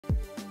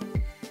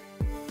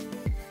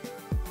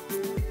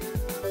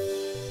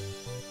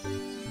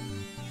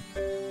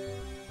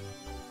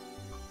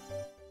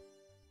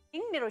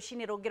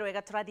rucini rungi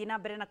rwega turathii na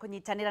mbere na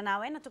kunyitanira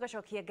nawe na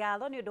tugacokia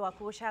ngatho ni undu wa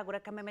kugucagura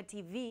Kameme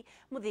TV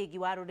muthingi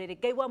wa ruriri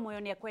Ngai wa moyo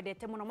ni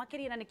akwendete muno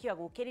makiria na nikio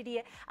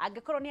agukiririe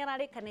angikorwo ni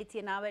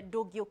ararikanitie nawe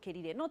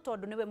ndungiukiririe no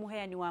tondu niwe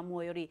muheani wa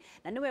moyo ri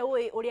na niwe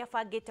ui uria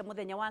bangite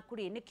muthenya waku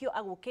ri nikio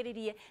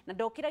agukiririe na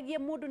ndokiragie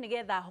mundu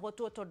nigetha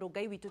ahotwo tondu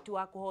Ngai witu ti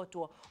wa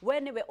kuhotwo we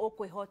niwe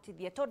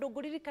ukwihotithia tondu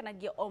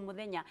nguririkanagia o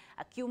muthenya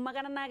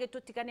akiumagana na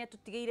agitutigania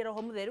tutigeire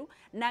roho mutheru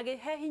na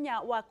agihe hinya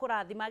wa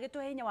kurathima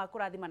agituhe hinya wa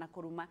kurathima na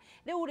kuruma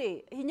riu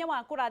ri hinya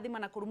wa kurathima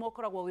na kuruma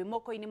ukoragwo wi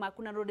moko-ini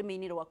maku na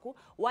rurimi-ini rwaku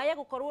waya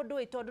gukorwo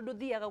ndui tondu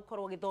nduthiaga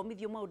gukorwo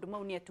githomithio maundu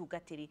mau ni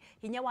atungatiri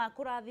hinya wa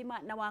kurathima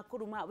na wa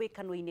kuruma wi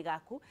kanua-ini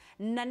gaku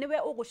na niwe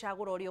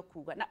ugucagura uria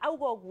kuga na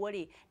auga uguo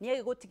ri ni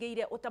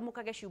agigutigeire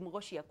utamukage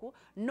ciumugo ciaku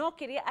no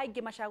kiria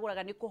aingi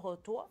macaguraga ni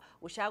kuhotwo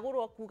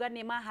gucagurwo kuga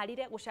ni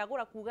maharire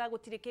gucagura kuga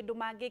gutire kindu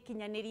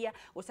mangikinyaniria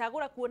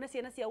gucagura kuona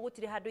ciana ciao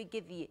gutire handu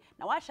ingithie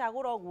na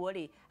wacagura uguo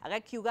ri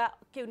agakiuga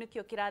kiu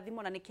nikio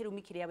kirathimo na ni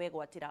kirumi kiria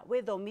wegwatira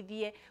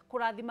withomithie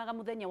kurathimaga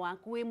muthenya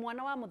waku wi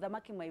mwana wa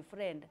muthamaki my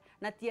friend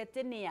na ti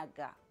ati ni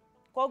anga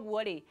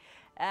koguo ri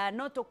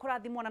no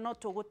tukurathimwo na no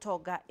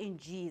tugutonga in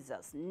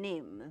Jesus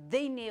name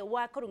thiini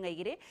wa Kurung'a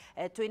Igiri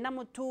twina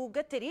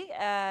mutungatiri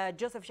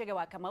Joseph Chege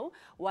wa Kamau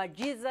wa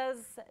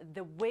Jesus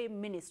the Way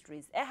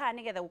Ministries eha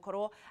nigetha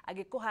gukorwo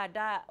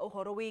agikuhanda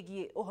uhoro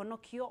wigie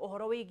uhonokio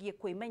uhoro wigie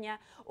kwimenya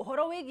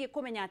uhoro wigie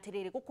kumenya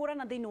atiriri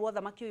gukurana thiini wa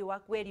thamaki uyu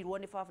waku werirwo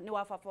ni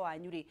wa baba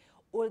wanyu ri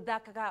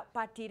uthakaga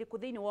party iri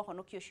kuthini wa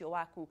honokio cio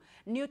waku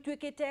ni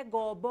utwikite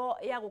ngombo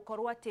ya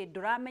gukorwo ati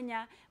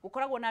nduramenya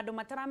gukoragwo na andu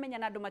mataramenya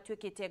na andu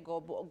matwikite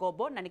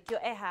ngombo na nikio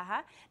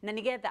ehaha na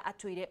nigetha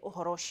atwire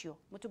uhoro cio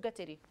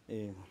mutungatiri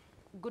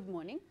good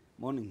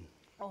morning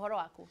uhoro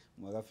waku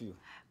mwega biu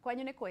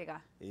kwanyu ni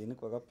kwega ni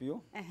kwega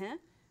biu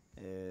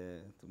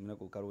tumine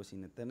guka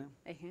rucini tene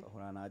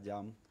tuhura na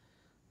jam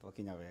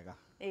twakinya wega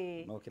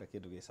no kira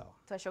kindu gi sawa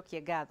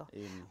twacokie ngatho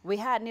wi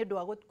ha ni undu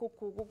wa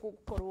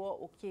gukorwo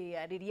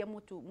ukiariria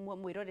mutu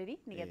mwiroreri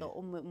nigetha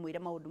mwire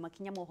maundu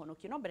makinya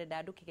mohonokio no mbere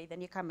ndandu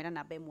kigeithanie kamera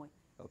namba 1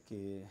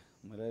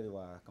 mwiroreri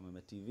wa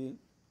Kameme TV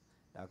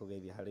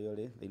ndakugeithia hari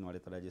uri thiini wa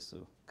ritwa ria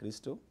Jesu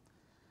Kristo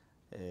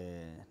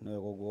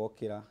no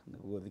gugukira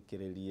niguo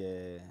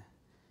thikiririe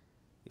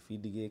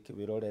ibindi giki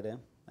wirorere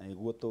na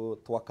niguo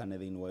twakane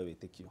thiini wa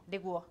witikio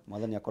niguo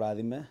mwathani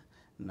akurathime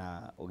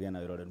na ugia na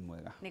wiroreri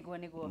mwega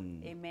niguo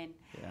amen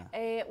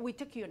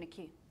witikio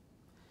niki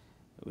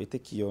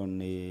witikio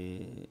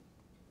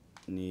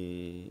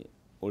ni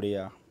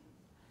uria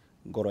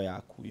ngoro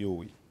yaku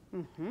yui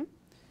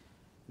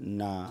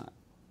na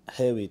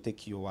he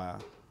witikio wa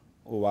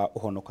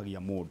uhonokagia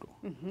mundu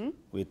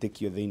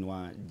witikio thiini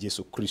wa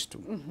Jesu Kristo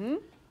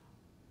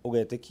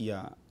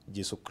ugetikia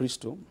Jesu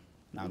Kristo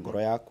na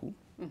ngoro yaku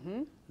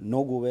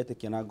noguo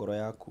wetikia na ngoro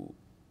yaku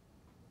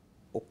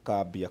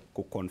ukambia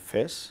ku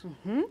confess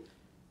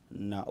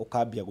na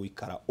ukambia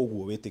guikara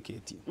uguo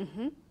wetikitie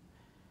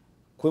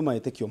kwi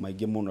maitikio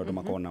maingi muno ndu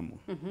makona mu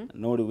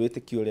no ri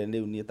witikio ri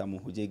ni ta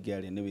muhunjia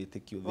ngiari ni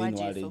witikio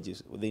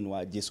thiini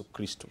wa Jesu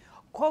Kristo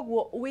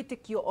koguo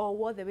witikio o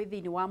wothe wi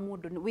thiini wa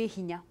mundu wi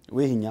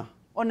hinya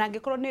ona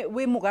angikorwo ni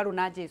wi mugaru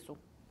na Jesu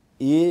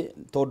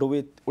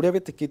tondu uria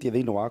witikitie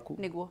thiini waku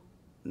niguo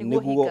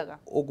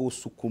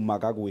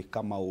ugusukumaga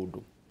gwika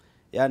maundu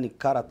yani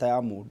karata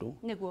ya mundu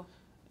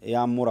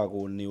ya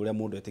murago ni uria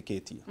mundu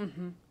etikitie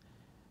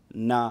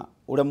na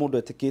uria mundu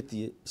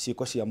etikitie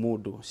ciiko cia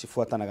mundu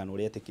cifuatanaga na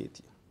uria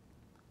etikitie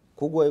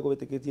koguo ego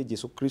etikitie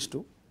Jesu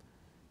Kristo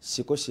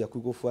ciiko ciaku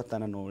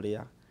igufuatana na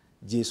uria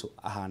Jesu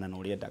ahana na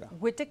uria ndaga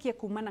gwitikia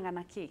kumanaga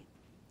na ki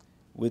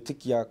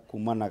gwitikia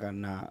kumanaga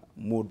na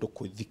mundu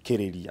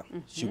kuthikiriria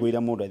ciugo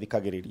iria mundu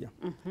athikagiriria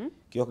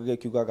kio kige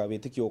kiugaga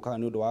witikio ukaga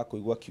ni undu wa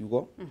kuigua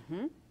kiugo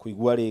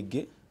kuigua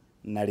ringi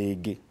na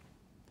ringi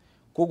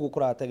koguo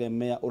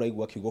kurategemea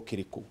uraigua kiugo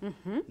kiriku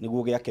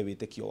niguo giake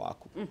witikio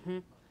waku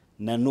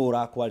na no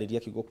urakwariria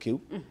kiugo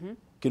kiu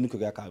kiu nikio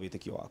giaka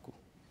witikio waku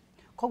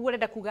koguo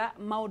renda kuga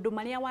maundu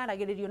maria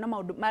waragiririo na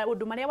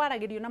maundu maria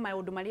waragirio na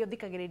maundu maria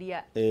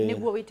uthikagiriria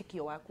niguo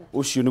witikio waku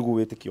ucio niguo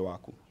witikio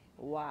waku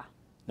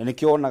na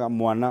nikio onaga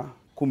mwana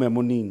kume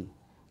munini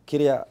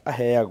kiria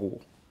aheagwo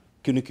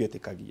kiu nikio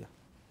etikagia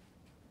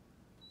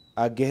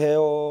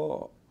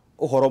angiheo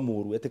uhoro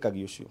muru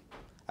etikagia ucio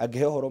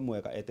angiheo uhoro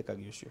mwega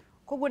etikagia ucio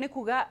koguo ni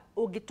kuga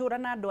ungitura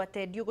na andu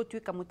atendi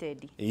ugutwika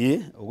mutendi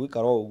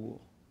ugikara uguo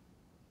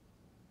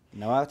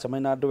na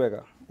wacamai na andu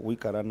wega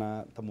ugikara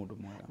na ta mundu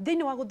mwega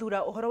thiini wa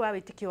guthura uhoro wa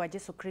witikio wa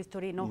Jesu Kristo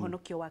ri no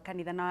honokio wa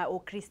kanitha na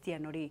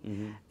ukristiano ri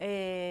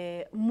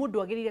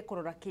mundu agirire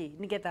kurora ki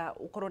nigetha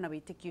ukorwo na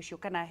witikio ucio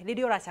kana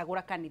riria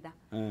uracagura kanitha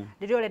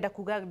riria urenda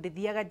kuga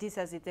ndithiaga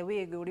Jesus ite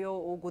wi uria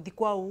uguthi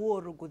kwa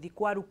uuru guthi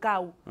kwa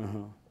rukau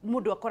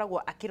mundu akoragwo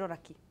akirora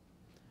ki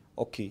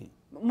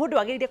mundu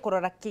agirire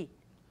kurora ki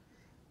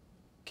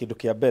kindu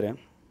kia mbere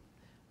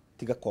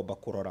tiga kwamba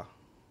kurora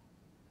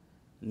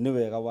ni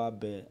wega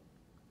wambe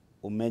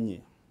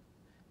umenye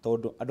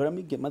tondu andu aria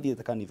mingi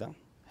mathiete kanitha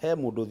he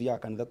mundu thia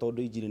kanitha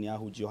tondu injiri ni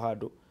ahunjio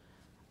handu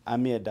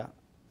amienda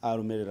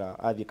arumirira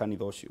athie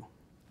kanitha ucio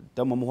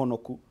tama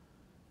muhonoku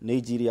ni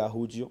injiri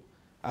ahunjio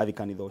athi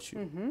kanitha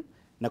ucio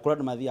na kura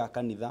andu mathiaga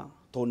kanitha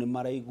to ni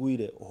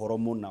maraiguire uhoro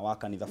muna wa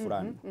kanitha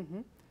fulani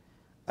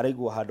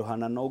araigua handu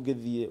hana no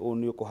ngithie u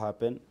ni uku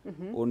happen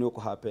u ni uku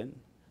happen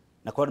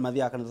na kura andu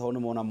mathiaga kanitha to ni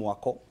mona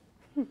mwako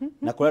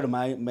na kura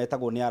andu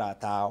metagwo ni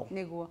aratao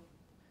niguo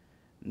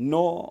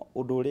no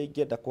undu uri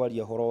ingenda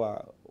kwaria horo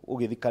wa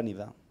ugithi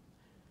kanitha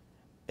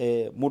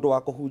mundu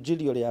wa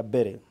kuhunjirio ria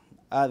mbere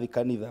athi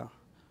kanitha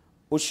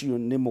ucio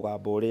ni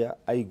mugambo uria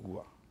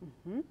aigua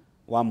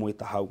wa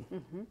mwita hau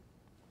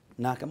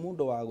nake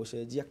mundu wa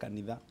gucenjia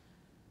kanitha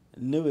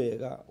ni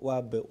wega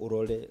wambe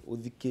urore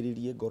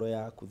uthikiririe ngoro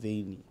yaku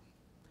thiini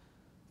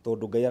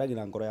tondu Ngai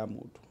aragira ngoro ya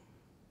mundu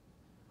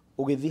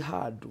ugithi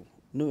handu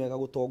ni wega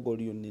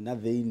gutongorio ni na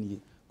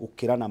thiini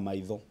gukira na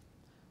maitho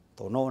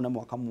to no one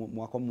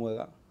mwako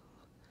mwega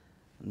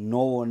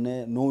no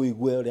one no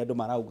igue uri andu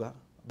marauga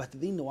but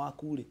thiini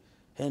waku ri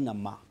hena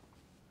ma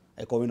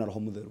eko wina roho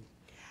mutheru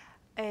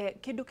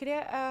kindu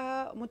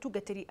kiria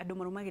mutungatiri andu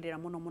marumagirira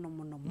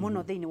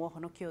muno thiini wa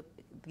honokio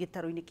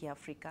gitaro-ini kia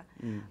Afrika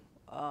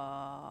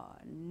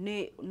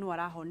ni no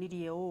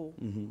arahonirie u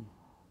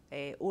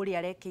uri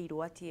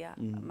arekeirwo atia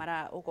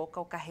mara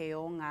ugoka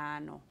ukaheo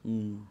ng'ano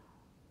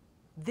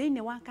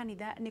thiini wa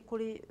kanitha ni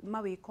kuri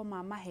mawiko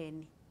ma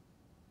maheni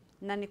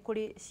na ni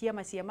kuri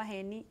ciama cia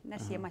maheni na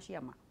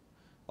ciama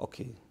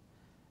okay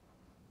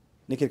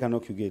nikirikano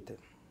kiugite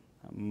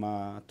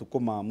matuko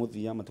ma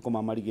muthia matuko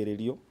ma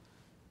marigiririo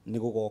ni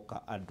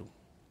gugoka andu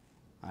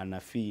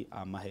anabii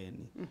a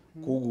maheni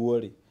kuguo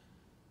ri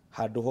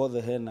handu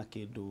hothe hena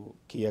kindu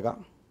kiega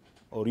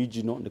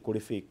original ni kuri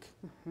fake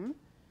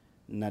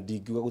na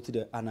ndingiuga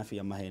gutire anabii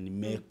a maheni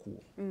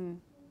mekuo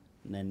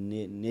na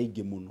ni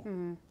aingi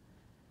muno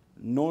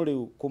no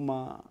riu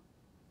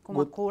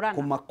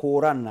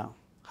kumakurana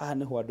haha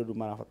niho andu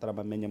marabatara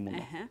mamenye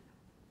muno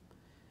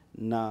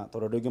na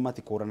tondu ingi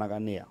matikuranaga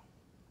nia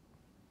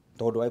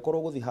tondu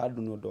aikorwo guthi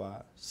handu ni undu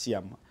wa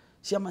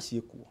ciama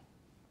ciekuo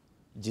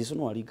Jesu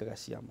no aringaga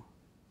ciama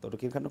tondu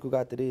kirikano kiuga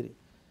atiriri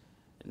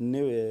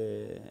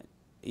niwe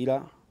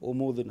ira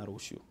umuthi na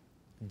rucio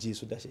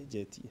Jesu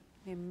ndacenjetie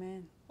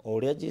amen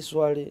oria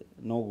Jesu ari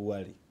no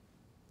guari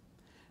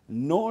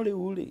no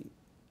riu ri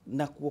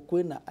nakuo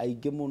kwina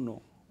aingi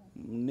muno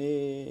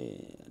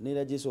ni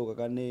ra Jesu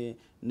gaga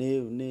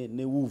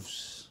ni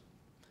wolves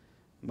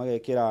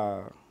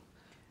magekira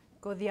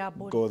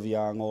ngothi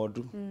ya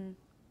ng'ondu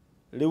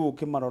riu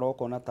ukimarora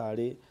ukona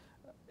tari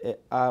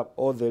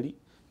otheri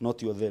no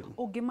ti otheri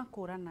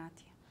ungimakurana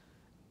atia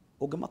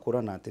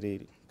ungimakurana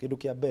atiriri kindu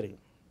kia mbere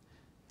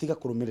tiga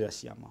kurumirira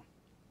ciama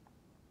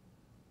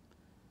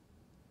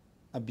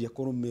ambia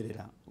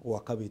kurumirira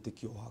gwaka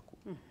witikio waku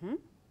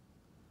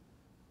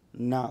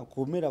na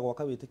kumira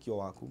gwaka witikio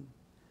waku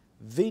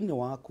thiini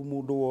waku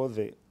mundu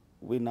wothe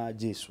wina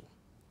Jesu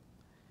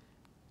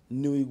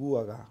ni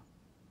uiguaga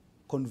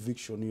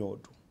conviction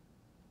yodu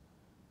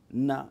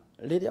na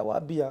riria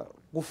wambia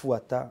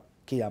gufuata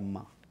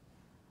kiama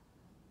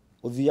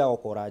uthia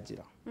ukora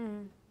njira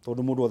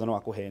tondu mundu wothe no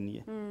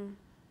akuhenie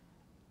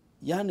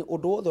yani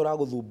undu wothe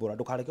uraguthumbura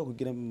ndukareke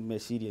kuingire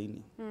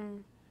meciria-ini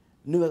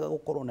ni wega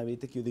gukorwo na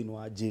witikio thiini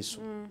wa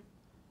Jesu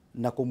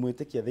na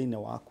kumwitikia thiini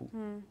waku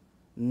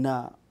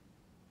na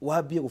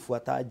wambie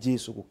gufuata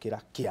Jesu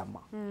gukira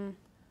kiama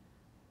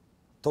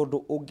tondu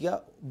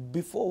ungia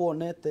before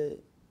wonete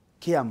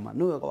kiama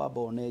ni wega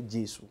wamba one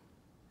Jesu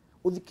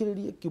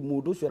uthikiririe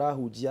kimundu ucio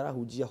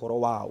arahunjia horo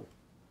wao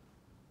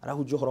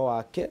arahunjia horo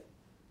wake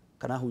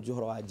kana ahunjia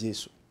horo wa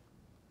Jesu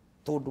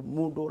tondu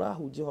mundu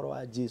urahunjia horo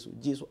wa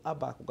Jesu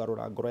amba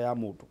kugarura ngoro ya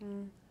mundu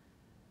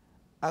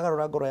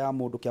agarura ngoro ya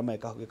mundu kiama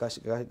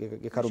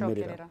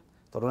gikarumirira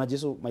tondu na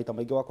Jesu maita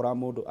maingi wakora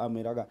mundu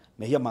amiraga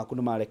mehia maku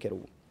ni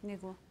marekerwo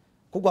niguo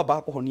kugu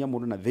amba kuhonia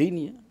mundu na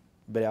thiini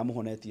mbere ya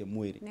muhonetie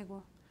mwiri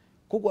niguo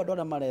kugu andu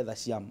aria maretha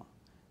ciama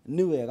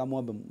ni wega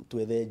mwambe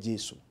twethe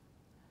Jesu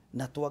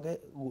na twage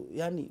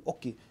yani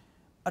okay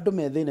andu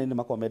me thina ni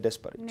makwa me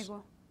desperate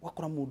niguo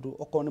wakora mundu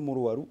okorwo ni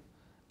murwaru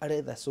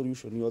aretha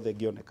solution yothe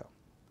ngioneka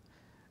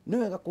ni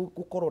wega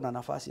gukorwo na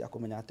nafasi ya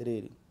kumenya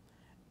atiriri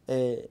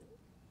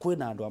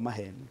kwina andu a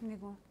maheni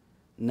niguo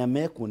na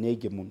mekuo ni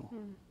aingi muno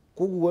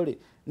kuguo ri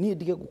ni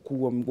ndige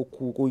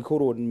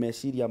guikorwo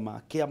meciria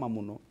ma kiama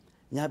muno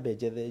nyambe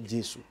njethe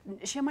Jesu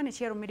ciama ni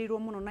ciarumirirwo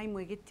muno na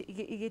imwe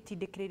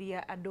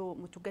igitindikiriria andu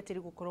mutungatiri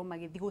gukorwo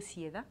magithi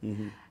gucietha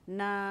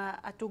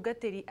na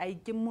atungatiri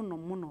aingi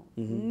muno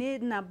ni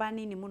namba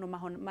nini muno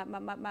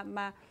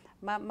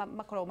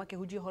makorwo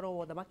makihunjia horo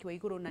wothe makiwa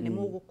iguru na ni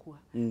mugukua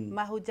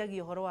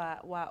mahunjagia horo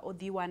wa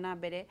uthii wa na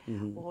mbere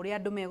uria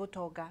andu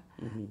megutonga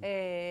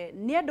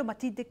ni andu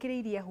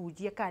matindikiririe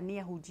ahunjia kana ni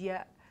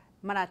ahunjia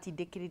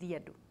maratindikiriria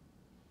andu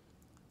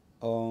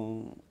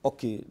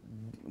okay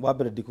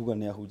wabere ndikuga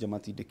ni ahunjia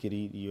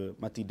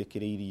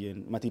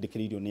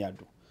matindikiririo ni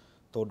andu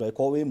tondu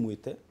eko wi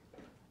mwite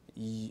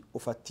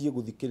ubatie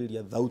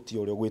guthikiriria thauti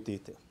uria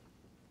gwitite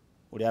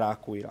uria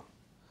arakwira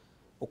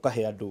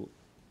ukahe andu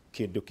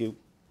kindu kiu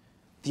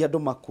ti andu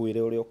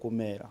makwire uria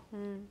ukumera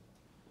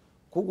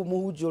kugu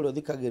muhunjia uria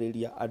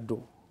uthikagiriria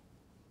andu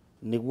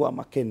niguo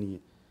makenie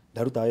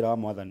ndaruta wira wa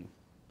mwathani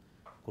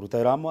kuruta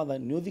wĩra wa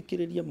mwathani nĩ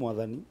ũthikĩrĩrie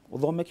mwathani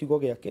ũthome kiugo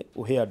gĩake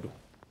ũhe andũ.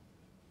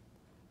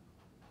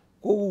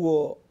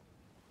 Koguo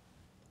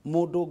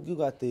mũndũ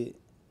ũngiuga atĩ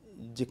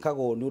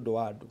njĩkaga ũũ nĩ ũndũ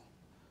wa andũ,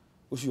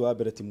 ũcio wa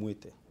mbere ti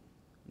mwĩte,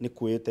 nĩ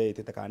kwĩĩte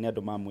ĩtĩte kana nĩ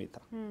andũ mamwĩta.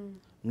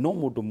 No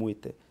mũndũ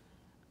mwĩte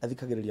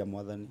athikagĩrĩria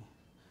mwathani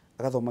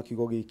agathoma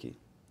kiugo gĩkĩ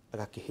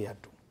agakĩhe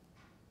andũ.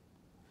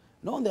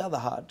 No on the other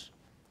hand,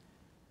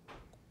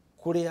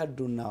 kũrĩ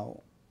andũ nao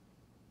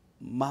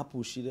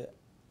mapushire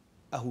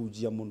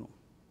ahunjia mũno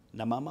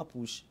na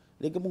mamapush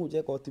rĩngĩ mũhunjia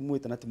eko ti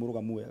mwĩte na ti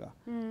mũrũgamu wega,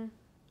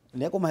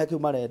 nĩ ekũmahe kĩu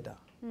marenda.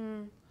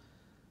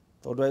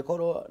 Tondũ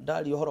agĩkorwo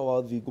ndaria ũhoro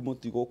wa ũthingu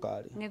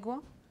mũtigũka rĩ,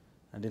 nĩguo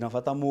na ndĩna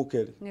bata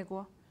mũke rĩ,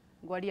 nĩguo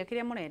ngwaria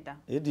kĩrĩa mũrenda,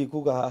 ĩndĩ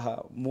kuga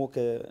haha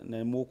mũke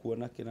na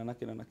mũkuona kĩna na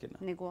kĩna na kĩna,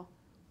 nĩguo.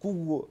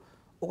 Koguo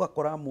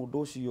ũgakora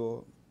mũndũ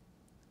ũcio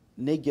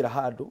nĩ aingĩra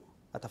handũ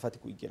atabati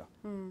kũingĩra.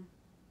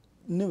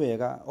 Nĩ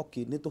wega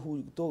okay, nĩ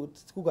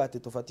kuga atĩ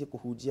tũbatiĩ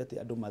kũhunjia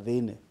atĩ andũ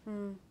mathĩne,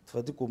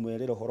 tũbatiĩ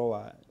kũmwerĩra ũhoro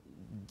wa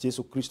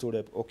Jesu Kristo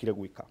ũrĩa okire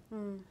gwĩka.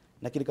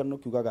 Na kĩrĩkanĩro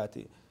kiugaga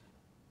atĩ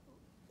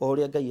o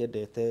ũrĩa Ngai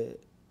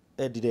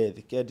endire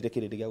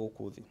kĩrĩndĩ gĩa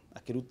gũkũ thĩ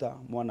akĩruta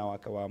mwana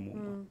wake wa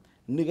mũmwe,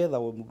 nĩgetha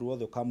mũndũ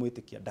wothe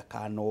ũkamwĩtĩkia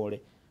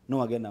ndakanore,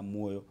 no agĩe na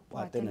muoyo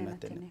wa tene na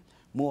tene.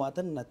 Muoyo wa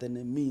tene na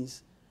tene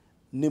means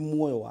nĩ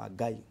muoyo wa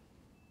Ngai,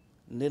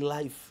 nĩ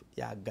life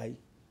ya Ngai,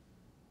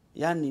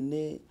 yani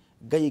nĩ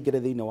Ngai aingĩre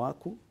thĩinĩ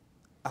waku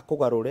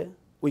akũgarũre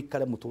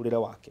ũikare mũtũrĩre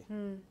wake.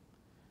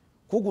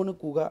 Koguo nĩ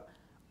kuga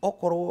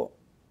okorwo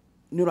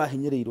nĩ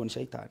ũrahinyĩrĩirwo nĩ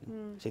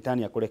shaitani,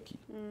 shaitani akũreki,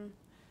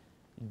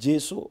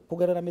 Jesu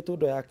kũgerera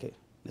mĩtũndo yake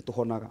nĩ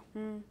tũhonaga.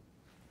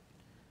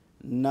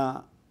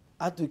 Na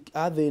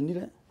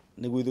athĩnire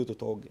nĩguo ithuĩ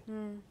tũtonge.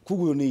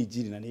 Koguo nĩ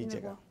injiri na nĩ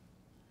njega,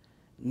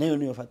 nayo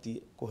nĩyo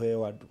batiĩ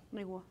kũheo andũ.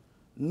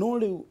 No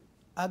rĩu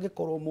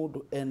angĩkorwo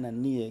mũndũ ena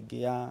nia ĩngĩ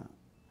ya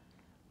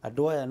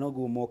andũ aya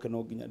noguo moke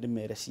no nginya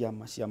ndĩmere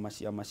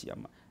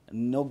ciama,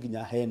 no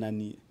nginya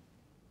henanie.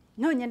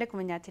 No nyende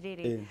kũmenya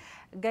atĩrĩrĩ,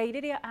 Ngai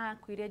rĩrĩa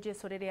akuire,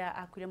 Jesu rĩrĩa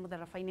akuire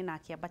mũtharabai-inĩ na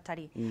akĩambata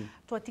rĩ,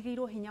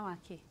 twatigĩirwo hinya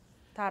wake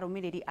ta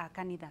arũmĩrĩri a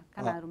kanitha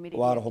kana arũmĩrĩri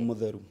wa Roho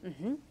Mũtheru.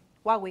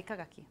 Wa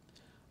gwĩkaga kĩ?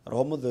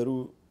 Roho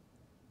Mũtheru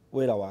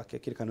wĩra wake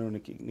kĩrĩkanĩro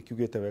nĩ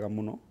kiugĩte wega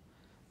mũno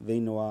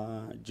thĩinĩ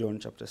wa John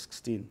chapter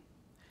 16,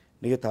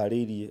 nĩ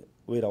gĩtarĩirie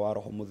wĩra wa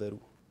Roho Mũtheru.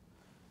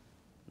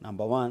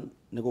 Number 1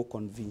 nĩ gũ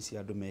convince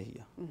andũ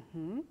mehia.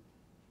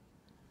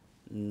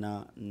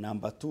 Na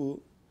number 2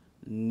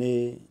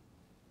 nĩ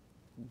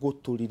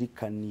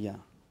gũtũririkania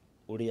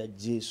ũrĩa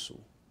Jesu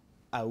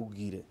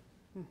augire,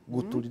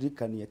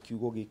 gũtũririkania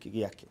kiugo gĩkĩ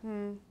gĩake,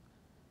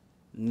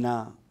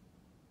 na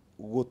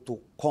gũtũ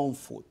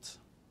comfort,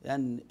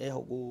 yani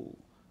eho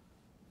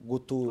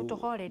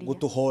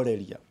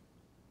gũtũhoreria.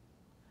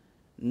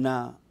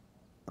 Na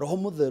Roho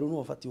Mũtheru nĩ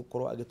wabatiĩ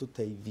gũkorwo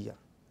agĩtũteithia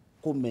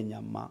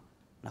kũmenya ma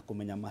na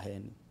kũmenya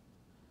maheni,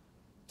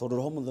 tondũ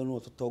Roho Mũtheru nĩ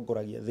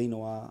tũtongoragia thĩinĩ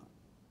wa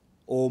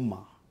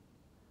ũma,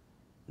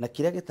 na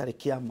kĩrĩa gĩtarĩ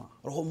kĩama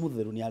Roho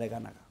Mũtheru nĩ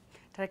areganaga.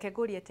 Tareke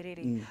ngũrie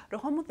atĩrĩrĩ,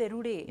 Roho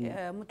Mũtheru rĩ,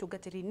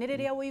 mũtungatĩri, nĩ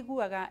rĩrĩa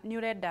ũiguaga nĩ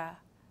ũrenda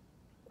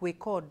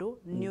gwĩka ũndũ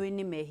nĩ ũĩ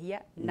nĩ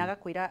mehia na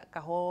agakwĩra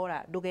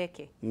kahora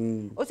ndũgeke,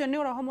 ũcio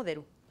nĩ Roho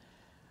Mũtheru?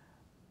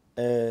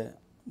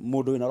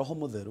 Mũndũ wĩna Roho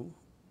Mũtheru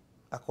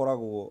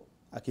akoragwo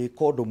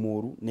agĩka ũndũ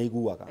mũru nĩ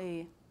aiguaga.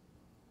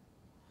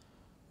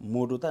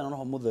 Mũndũ ũtarĩ na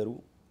Roho Mũtheru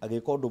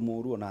agĩka ũndũ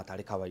mũru ona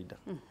atarĩ kawaida.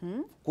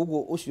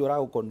 Koguo ũcio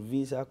ũragũ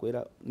convince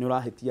akwĩra nĩ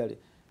ũrahĩtia rĩ,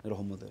 nĩ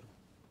Roho Mũtheru.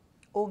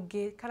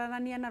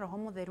 Ũngĩkararania na Roho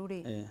Mũtheru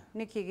rĩ,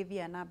 nĩkĩ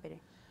gĩthiaga na mbere?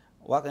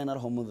 Wakarania na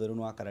Roho Mũtheru nĩ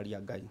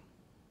wakararia Ngai.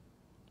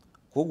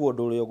 Koguo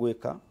ũndũ ũrĩa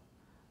ũgwĩka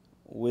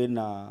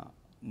wĩna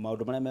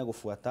maũndũ marĩa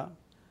megũbuata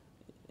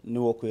nĩ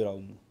wokwĩra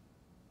umu.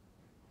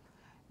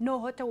 No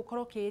ũhote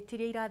gũkorwo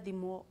ũkĩĩtiria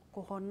irathimo,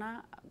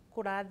 kũhona,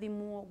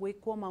 kũrathimwo,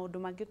 gwĩkwo maũndũ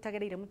mangĩ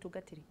ũtagereire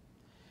mũtungatĩri?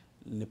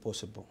 Nĩ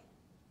possible.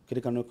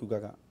 Kĩrĩkanĩro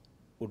kiugaga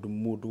ũndũ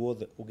mũndũ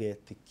wothe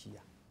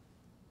ũgetĩkia.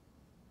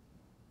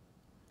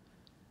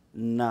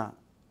 Na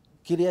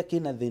kĩrĩa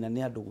kĩna thĩna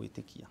nĩ andũ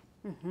gwĩtĩkia.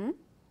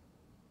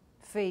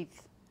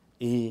 Faith.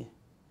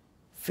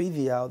 Faith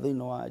yao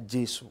thĩinĩ wa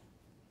Jesu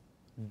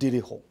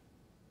ndĩrĩ ho.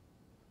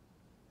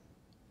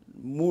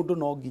 Mũndũ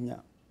no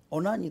nginya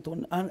ona anyitwo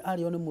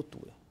arĩo nĩ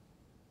mũtwe,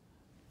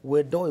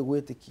 we ndoĩ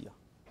gwĩtĩkia.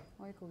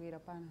 Oĩ kũgĩra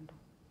Panadol.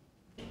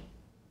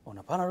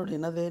 Ona Panadol ndĩ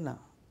na thĩna,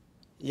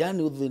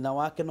 yani thĩna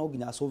wake no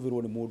nginya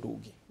asolverwo nĩ mũndũ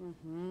ũngĩ.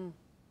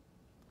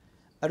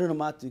 Andũ nĩ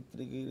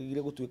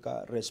matigire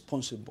gũtuĩka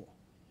responsible.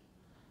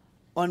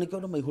 Ona nĩkĩo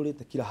andũ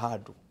maihũrĩte kila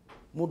handũ.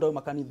 Mũndũ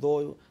auma kanitha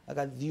ũyũ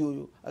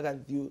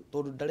agathiĩ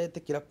tondũ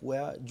ndaretĩkĩra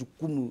kuoya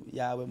jukumu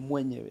yawe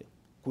mwenyewe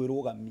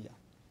kwĩrũgamia.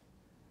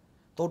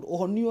 Tondũ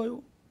ũhoni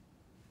ũyũ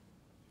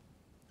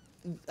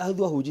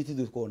athu ahunjĩtie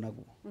twĩkorwo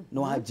naguo nĩ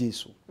wa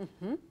Jesu.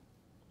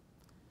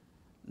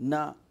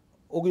 Na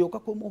ũgĩũka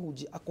kwĩ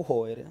mũhunjia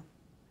akũhoere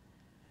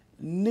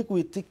nĩ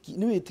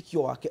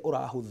wĩtĩkio wake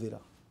ũrahũthĩra,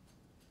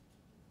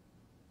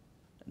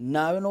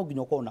 nawe no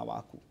nginya ũkorwo na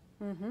waku.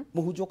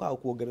 Mũhunjia ũkaga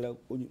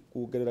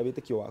kuongerera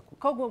wĩtĩkio waku.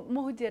 Koguo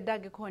mũhunjia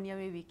ndangĩkũhonia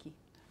wĩ wiki?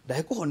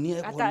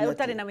 Ndahekuhonia ata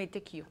utari na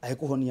witikio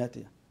ahekuhonia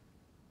atia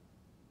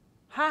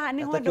haha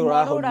ni hondu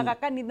maruraga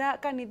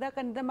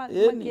kanitha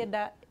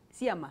makienda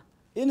ciama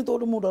ini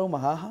tondu mundu aruma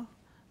haha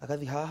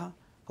akathi haha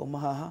kauma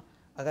haha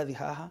agathi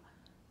haha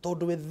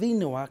tondu we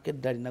thini wake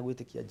ndari na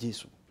gwitikia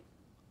Jesu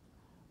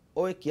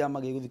oe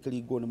kiama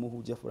giguthikiririo ni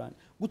muhunjia fulani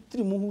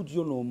gutiri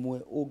muhunjia no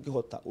umwe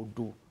ungihota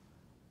undu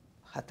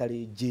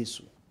hatari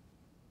Jesu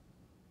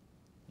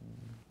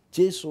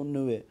Jesu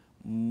niwe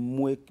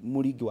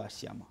muringi wa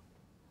ciama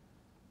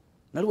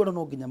na riu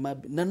no nginya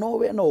mambi na no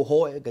we no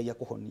uhoe Ngai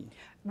akuhonie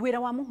wira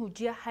wa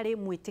muhunjia hari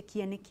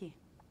mwitikia niki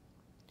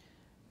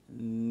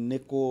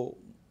niko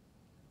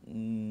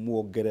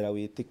muongerera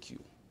witikio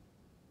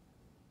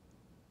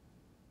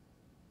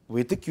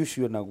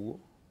ucio naguo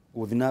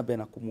guthi na mbere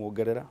na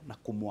kumuongerera na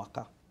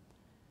kumwaka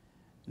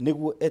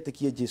niguo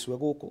etikie Jesu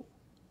aguku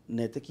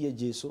na etikie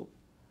Jesu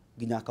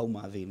nginya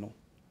akauma thino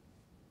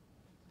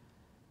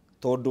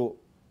tondu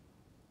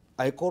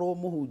aikorwo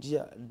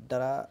muhunjia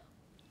ndara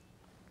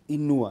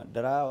inua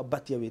ndara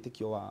batia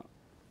witikio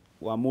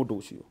wa mundu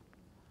ucio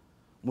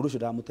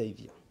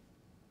ndamuteithia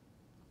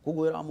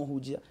koguo wira wa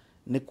muhunjia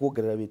ni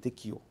kuongerera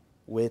witikio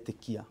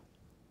wetikia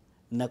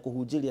na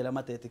kuhunjiria aria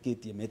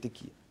matetikitie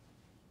metikie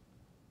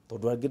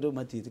tondu angi ndu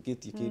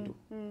matitikitie kindu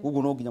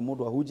koguo no nginya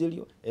mundu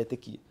ahunjirio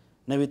etikie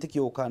na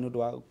witikio uka ni undu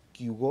wa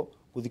kiugo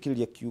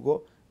kuthikiriria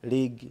kiugo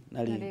ringi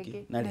na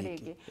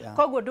ringi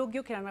koguo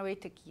ndungiukira na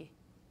witikie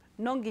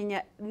no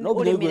nginya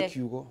urimire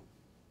kiugo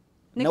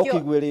na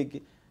ukigwe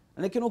ringi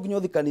nikio no nginya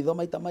uthi kanitha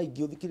maita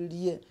maingi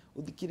uthikiririe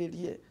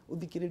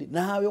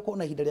na hawe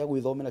ukona ihinda ria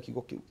gwithomera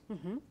kiugo kiu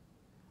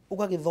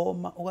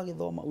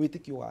ugagithoma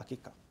witikio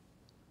wakika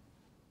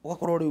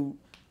ugakorwo riu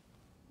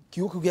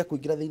kiugo kiu gia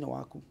kuingira thiini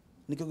waku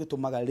nikio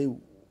gitumaga riu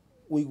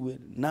uigue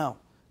nao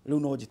riu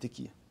no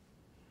njitikie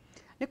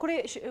ni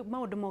kuri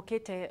maundu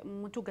mokite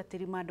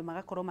mutungatiri mandu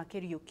magakorwo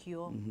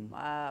makiriukio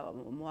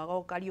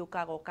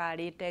mwagoka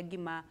gokarite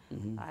ngima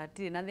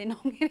atiri na thina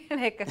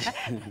ngireka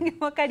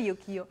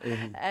mwakariukio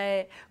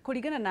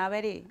kuringana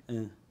nawe ri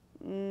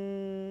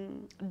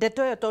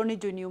ndeto yo to ni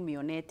juni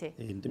umionete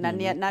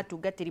na na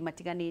tungatiri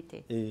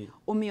matiganite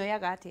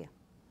umioyaga atia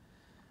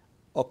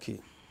okay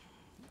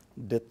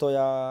ndeto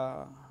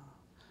ya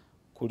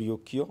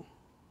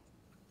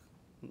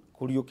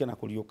kuriukia na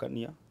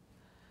kuriukania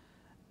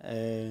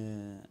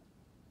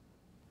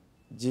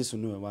Jesu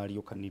niwe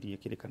wariukanirie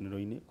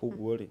kirikaniro-ini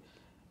koguo ri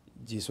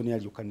Jesu ni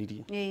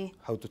ariukanirie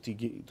hau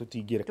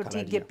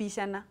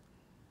tutingirepishana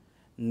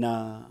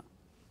na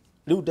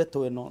riu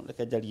ndeto ino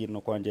reke njarie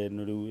ino kwanja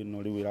ino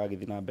riu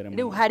iragithi na mbere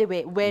riu hari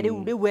we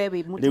riu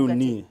we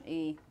mutungati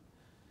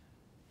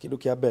kindu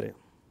kia mbere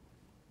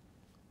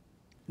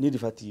ni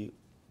ribati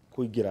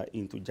kuingira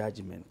into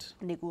judgment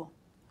niguo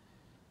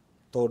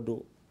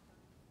tondu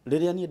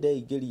riria ni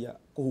ndeingiria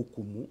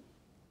kuhukumu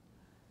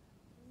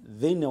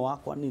thiini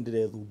wakwa ni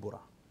ndirethumbura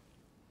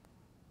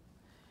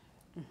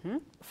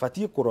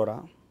fatie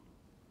kurora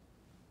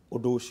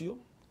undu ucio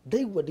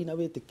ndaigua ndina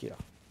witikira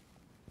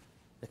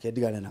reke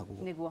ndigane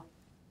naguo niguo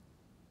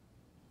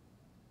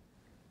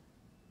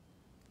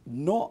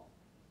no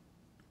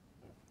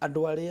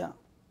andu aria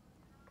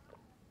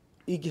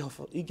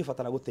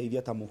ingibatara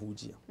guteithia ta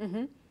muhunjia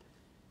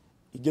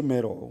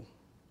ingimera ũũ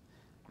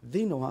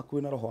thiini waku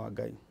wina roho wa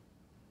Ngai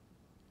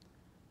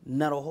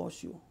na roho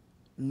ucio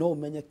no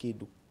umenye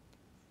kindu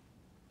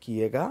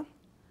kiega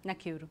na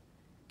kiuru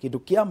kindu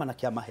kiama na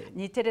kia maheni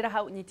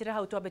nyitirira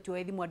hau twambe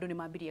tuoe thimu andu ni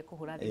mambirie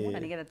kuhura thimu na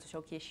nigetha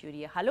tucokie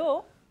ciuria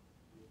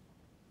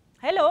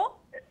hello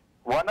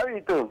mwana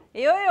witu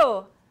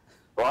yoyo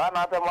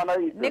wana ata mwana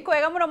witu ni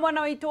kwega muno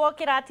mwana witu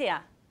wokira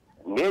atia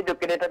ni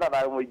njukirite na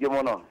thayu muingi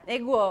muno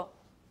eguo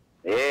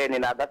ni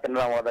na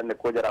ndakenera mothe ni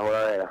kunjira hura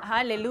wega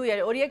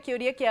haleluya uria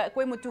kia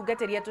kwi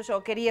mutungatiri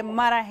tucokerie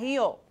mara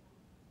hiyo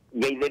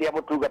ngeithiria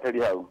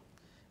mutungatiri hau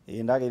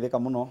ndageithika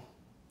muno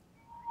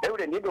riu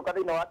ni nduka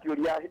thiini wa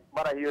kiuria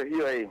mara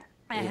hiyo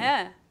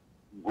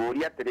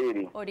nguria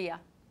atiriri uria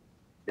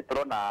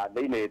turona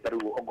thiini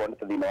tariu ongoni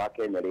thiini wa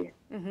Kenya ri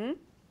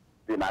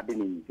thina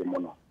ndini nyingi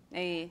muno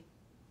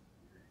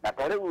na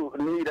tariu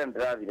ni ira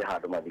ndirathire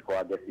handu mathiko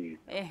wa Jesi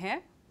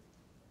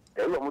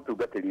riu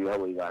mutungatiri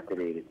hau iga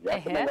atiriri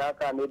yakimenya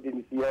kana ni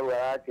ndini cia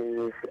yake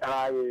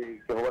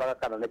kihuraga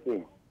kana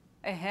niki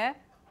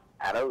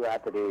arauga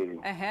atiriri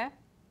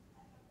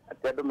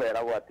ati andu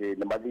meragwo ati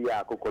ni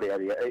mathiaga kukuria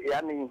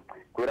yani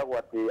kwiragwo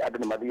ati andu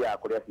ni mathiaga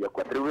kuria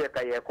cioko ati riu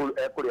eka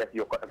ekuria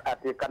cioko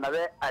ati kana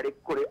we ari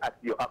kuri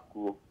acio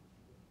aku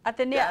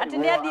ati ni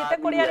athiite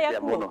kuri ari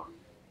aku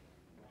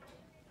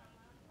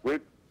we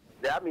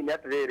yamini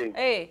atiriri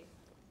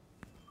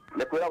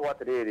ni kwiragwo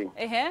atiriri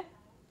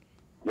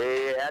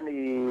yani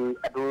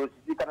andu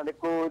kana ni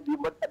kuthi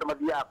andu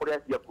mathiaga kuria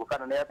cioko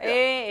kana ni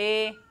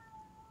atia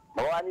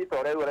no wanyita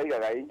uria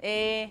uraigaga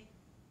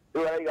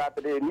uraiga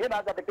atiriri ni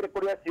na ngatikire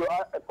kuria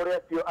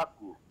cio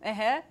aku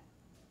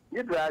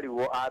ni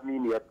ndirariwo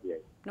amini atia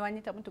no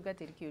wanyita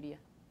mutungatiri kiuria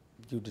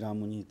kiu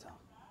ndiramunyita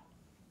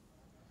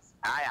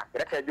aya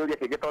reke njurie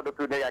kingi tondu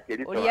tu ni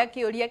yakirito uria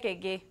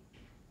kingi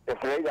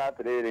uraiga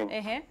atiriri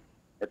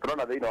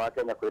turona thĩinĩ wa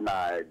Kenya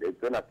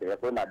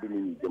kwĩna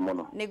ndini nyingĩ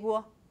mũno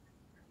nĩguo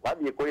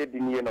wathiĩ kũrĩ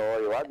ndini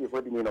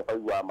ĩno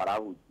kaigua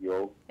marahunjia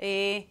ũũ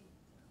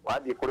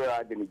wathiĩ kũrĩ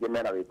angĩ ningĩ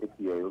mena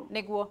wĩtĩkio ũyũ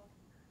nĩguo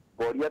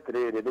ngoria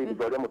atĩrĩrĩ thĩinĩ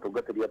ngoria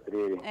mũtungatĩri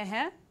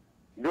atĩrĩrĩ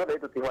ithuothe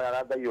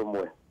tũtihoyaga Ngai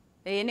ũmwe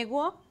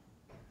nĩguo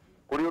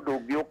kuri undu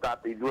ungiuka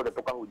ati ithuothe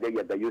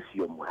tukahunjagia Ngai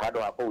ucio umwe handu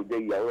ha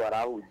kuhunjagia uyu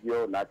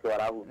arahunjio nake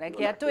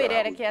arahunjio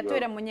reke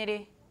atwire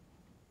munyiri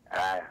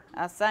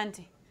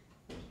asante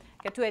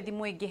ketwe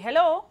thimu ingi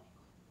hello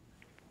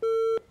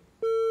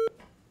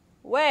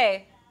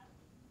we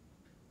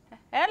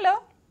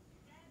hello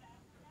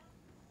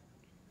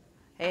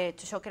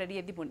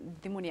tucokererie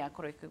thimu ni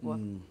yakorwo ikigwa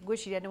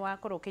ngwiciria ni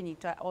wakorwo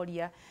kinyita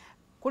oria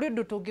kuri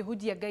undu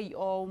tungihunjia Ngai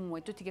o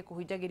umwe tutige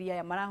kuhunjagiria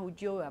aya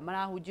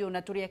marahunjio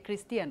na turi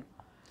Kristiano.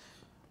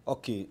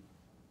 Okay.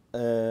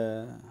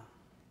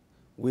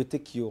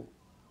 Witikio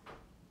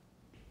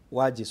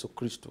wa Jesu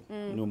Kristo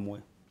ni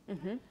umwe.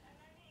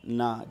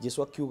 Na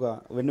Jesu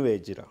akiuga we niwe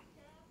njira.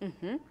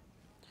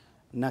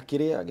 Na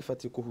kiria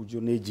gibati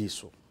kuhunjio ni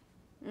Jesu.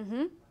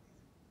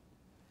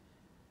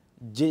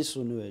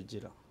 Jesu niwe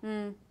njira.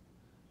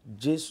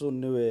 Jesu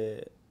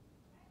niwe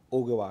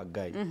uge wa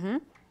Ngai.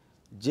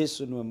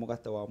 Jesu niwe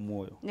mugate wa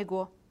muoyo.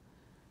 Niguo.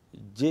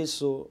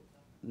 Jesu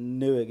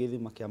niwe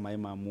githima kia mai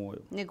ma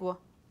muoyo. Niguo.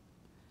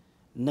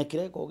 Na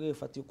kiria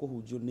gibati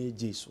kuhunjio ni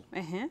Jesu.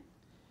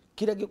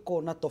 Kiria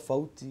giko na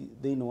tofauti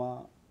thiini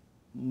wa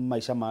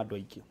maisha ma andu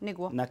aingi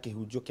na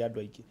kihunjio kia andu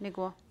aingi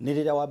ni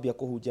riria wambia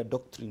kuhunjia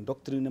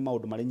doctrine ni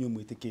maundu mari nyu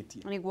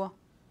mwitikitie niguo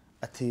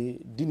ati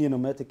dini ino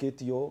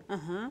metikitio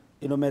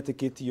ino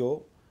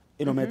metikitio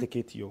ino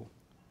metikitio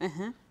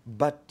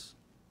but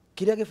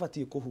kiria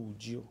gibati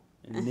kuhunjio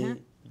ni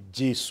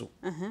Jesu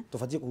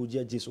tofauti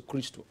kuhunjia Jesu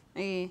Kristo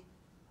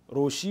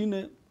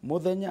rucine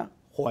muthenya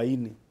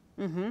hwaini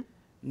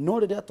no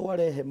riria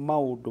twarehe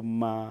maundu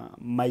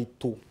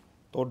maitu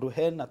tondu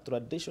hena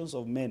traditions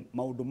of men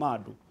maundu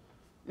madu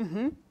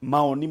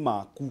maoni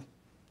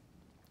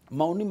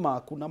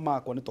maku na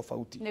makwa ni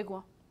tofauti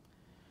niguo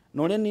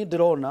no ria ni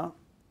ndirona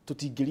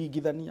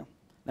tutingiringithania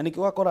na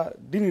nikio gakora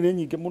dini ni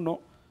nyingi muno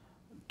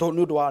to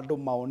ni undu wa andu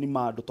maoni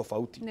madu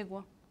tofauti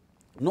niguo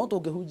no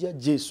tungihunjia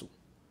Jesu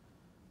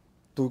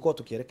tuko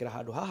tukierekera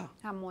handu haha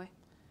hamwe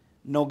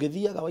no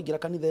ngithiaga waingira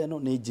kanitha eno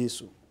ni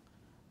Jesu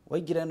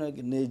waingira eno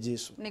ni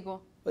Jesu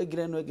niguo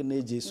waingira eno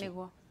ni Jesu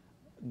niguo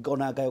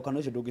ngona ngayo kana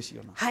ucio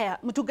ndungiciona haya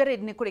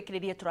mutungariri ni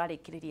kurikiriria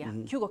turarikiriria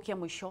kiugo kia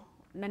mwisho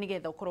na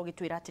nigetha ukorwo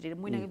gitwira atiriri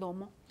mwina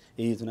githomo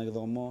tuna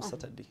githomo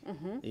Saturday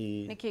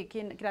niki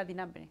kirathi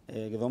na mbere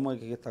githomo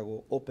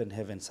gigitagwo open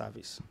heaven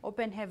service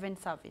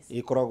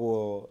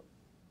ikoragwo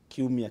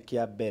kiumia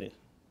kia mbere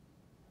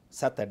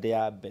Saturday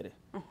ya mbere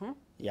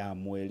ya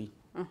mweri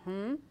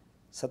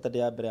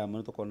Saturday ya mbere ya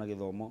mweri tukona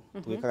githomo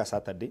tugikaga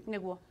Saturday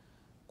niguo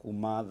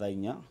kuma thaa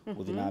 4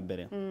 guthi na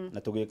mbere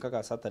na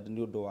tugikaga Saturday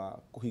ni undu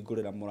wa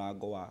kuhingurira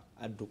murango wa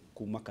andu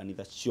kuma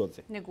kanitha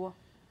ciothe niguo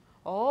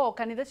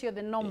kanitha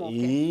ciothe no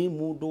moke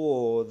mundu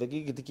wothe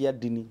gigiti kia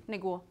dini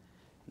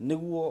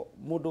niguo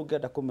mundu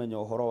ngenda kumenya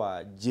uhoro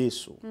wa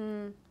Jesu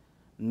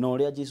no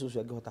ria Jesu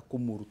ucio angihota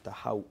kumuruta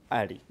hau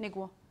ari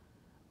niguo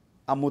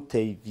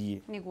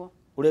amuteithie niguo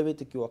uria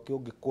witikio wake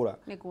ungikura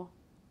niguo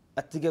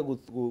atige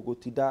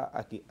gutinda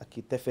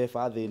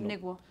akitebeba thino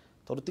niguo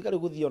tondu tigari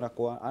guthio na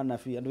kwa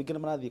anabi andu ingi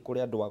marathie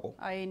kuri andu ago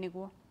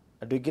niguo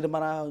andu ingi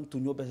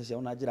maratunyo mbeca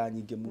ciao na njira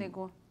nyingi muno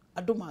niguo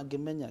andu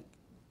mangimenya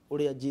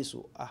uria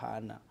Jesu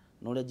ahana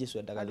na uria Jesu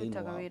endaga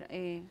thino wao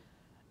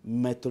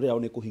meturira yao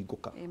ni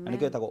kuhinguka na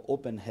nikio etagwo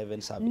open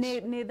heaven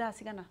service ni thaa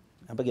cigana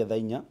ambagia thaa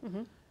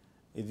 4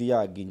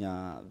 ithia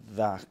nginya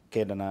thaa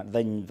 9 na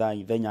thaa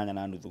 8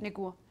 na nuthu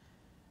niguo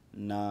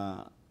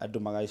na andu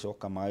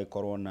magaicoka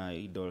magagikorwo na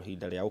indo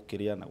hinda ria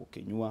ukiria na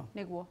gukinyua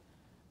niguo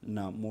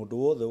na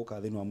mundu wothe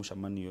uka thini wa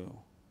mucamanio uyu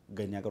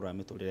Ngai ni agarura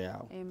miturire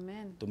yao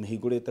amen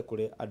tumihingurite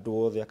kuri andu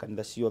wothe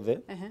akanitha ciothe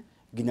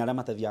nginya aria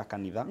matathia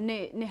kanitha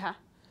ni ha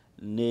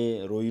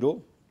ni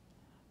Ruiru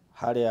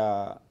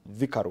haria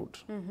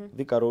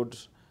Thika Road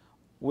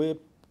we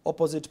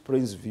opposite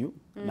Prince View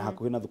na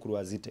hakuhi na thukuru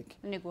wa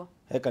Zitek niguo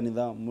he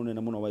kanitha munene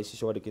muno wa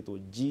ici wandikitwo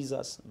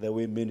Jesus the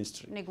Way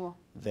Ministry niguo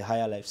the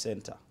Higher Life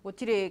Center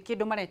gutire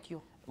kindu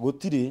maretio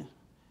gutire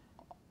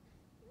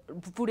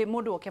fure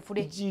mundu oke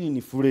fure ijiri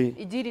ni fure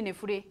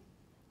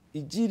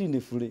ijiri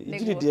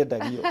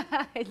ndiendagio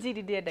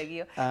ijiri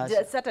ndiendagio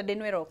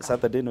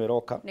Saturday no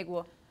iroka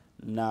niguo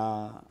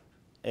na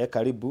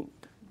karibu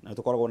na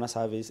tukoragwo na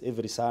service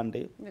every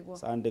Sunday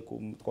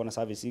tukoragwo na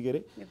service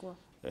igiri niguo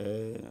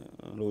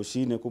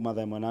rucine kuma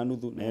thaa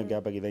 1:30 na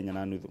ngamba githenya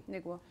na nuthu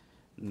niguo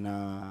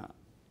na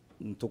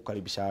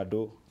tukaribisha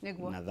andu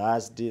na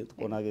Thursday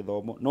tukona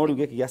githomo no riu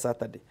giki gia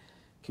Saturday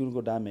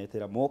kiugo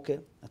ndametera moke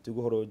na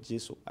tuigue horo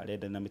Jesu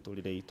arenda na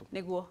miturire itu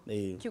niguo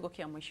kiugo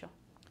kia mwisho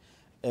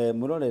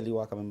muroreri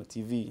wa Kameme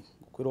TV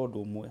gukwira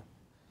undu umwe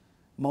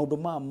maundu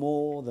ma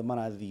mothe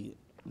marathi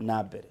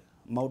na mbere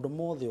maundu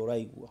mothe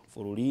uraigua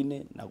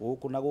bururi-ini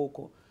na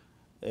guku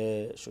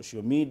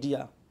social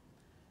media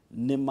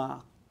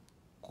nima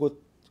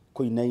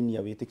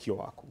kuinainia witikio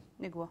waku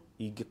niguo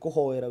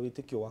ingikuhoera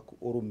witikio waku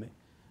urume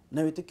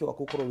na witikio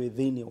waku ukorwo wi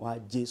thiini wa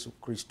Jesu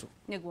Kristo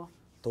niguo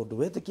tondu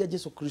wetikia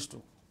Jesu Kristo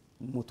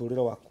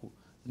muturire waku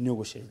ni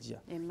ugucenjia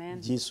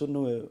Jesu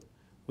niwe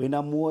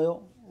wina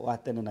muoyo wa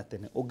tene na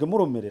tene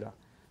ungimurumirira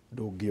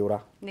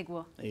ndungiura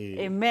niguo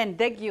amen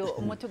thegio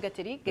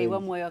mutungatiri ngai wa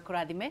muoyo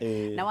akurathime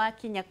na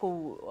wakinya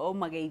ku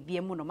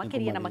umageithie muno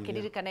makiria na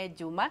makiririkane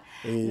Juma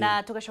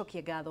na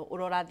tugacokia ngatho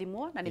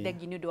urorathimwo na ni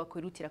thegio ni undu wa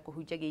kwirutira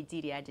kuhunjagia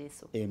injiri ya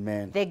Jesu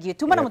amen thegio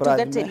tuma na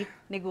mutungatiri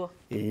niguo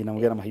na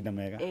mugira mahinda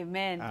mega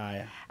amen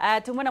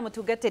tuma na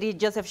mutungatiri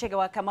Joseph Shege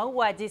wa Kamau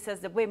wa Jesus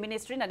the Way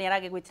Ministry na ni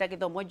arage gwitira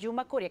githomo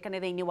Juma kuria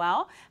kanitha-ini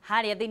wao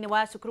haria thiini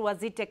wa cukuru wa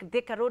Zitek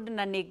Thika Road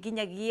na ni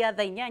nginyagia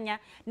thaa 8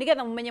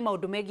 nigetha mumenye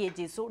maundu megie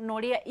Jesu no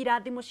ria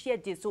irathimo cia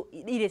Jesu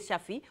ire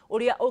cabi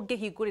uria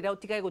ungihingurira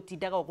utigae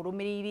gutindaga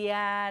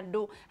ugurumiriria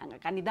andu anga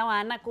kanitha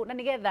wanaku na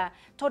nigetha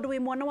tondu wi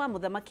mwana wa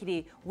muthamaki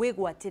ri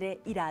wigwatire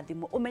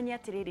irathimo umenye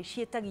atiriri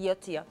cietagio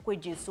atia kwi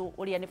Jesu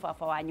uria ni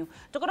baba wanyu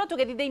tukorwo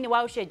tugithi thiini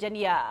wa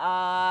ucenjania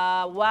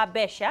wa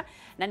besha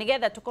na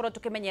nigetha tukorwo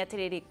tukimenya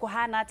atiriri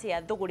kuhana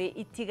atia thuguri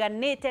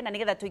itiganite na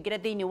nigetha tuingire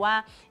thiini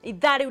wa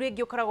ithari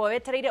ringi ukoragwo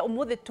wetereire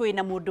umuthi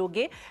twina mundu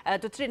ungi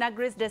tutire na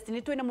Grace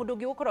Destiny twina mundu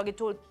ungi ukorwo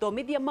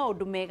gituthomithia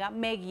maundu mega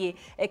megie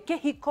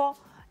kihiko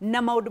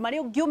na maundu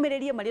maria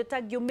ungiumiriria maria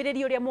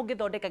utangiumiriria uria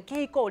mungithondeka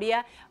kihiko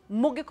uria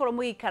mungikorwo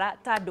muikara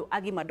tandu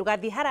agima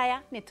ndugathi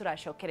haraya ni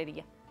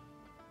turacokereria